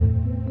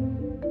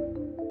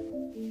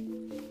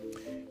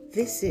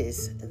This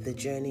is the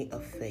journey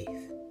of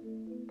faith.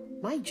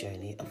 My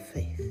journey of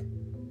faith.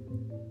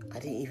 I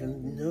didn't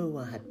even know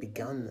I had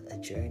begun a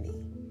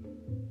journey,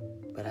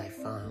 but I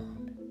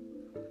found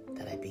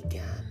that I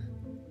began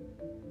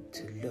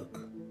to look,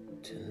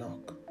 to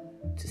knock,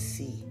 to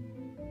see,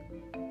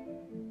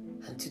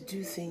 and to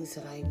do things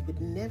that I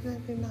would never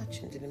have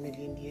imagined in a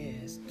million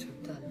years to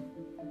have done.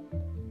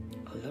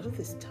 A lot of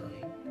this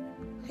time,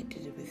 I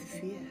did it with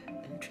fear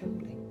and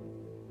trembling.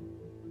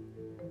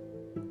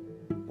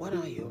 What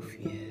are your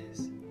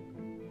fears?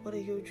 What are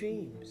your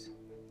dreams?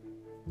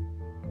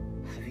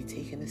 Have you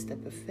taken a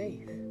step of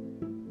faith?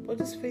 What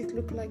does faith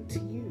look like to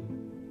you?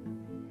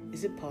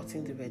 Is it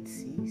parting the Red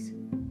Seas?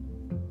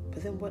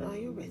 But then what are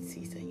your Red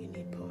Seas that you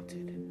need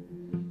parted?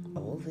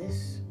 All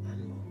this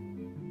and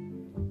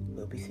more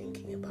we'll be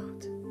thinking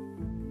about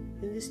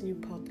in this new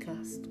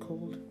podcast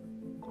called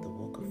The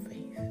Walk of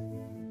Faith.